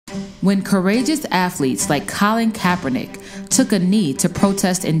When courageous athletes like Colin Kaepernick took a knee to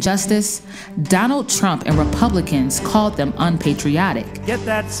protest injustice, Donald Trump and Republicans called them unpatriotic. Get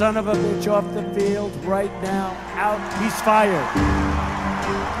that son of a bitch off the field right now. Out. He's fired.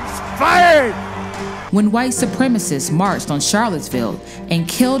 He's fired! When white supremacists marched on Charlottesville and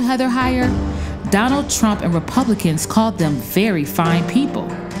killed Heather Heyer, Donald Trump and Republicans called them very fine people.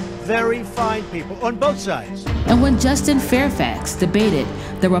 Very fine people on both sides. And when Justin Fairfax debated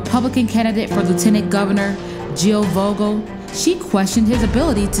the Republican candidate for lieutenant governor, Jill Vogel, she questioned his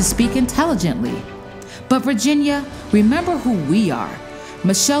ability to speak intelligently. But Virginia, remember who we are.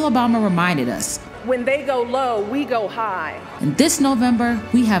 Michelle Obama reminded us, when they go low, we go high. And this November,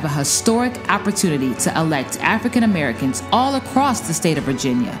 we have a historic opportunity to elect African Americans all across the state of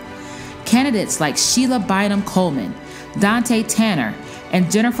Virginia. Candidates like Sheila Bynum Coleman, Donte Tanner,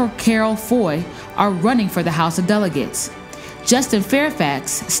 and Jennifer Carroll Foy are running for the House of Delegates. Justin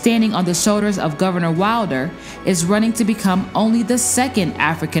Fairfax, standing on the shoulders of Governor Wilder, is running to become only the second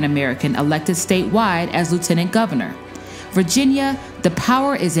African American elected statewide as lieutenant governor. Virginia, the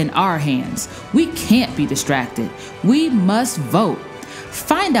power is in our hands. We can't be distracted. We must vote.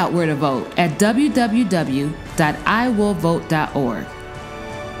 Find out where to vote at www.iwillvote.org.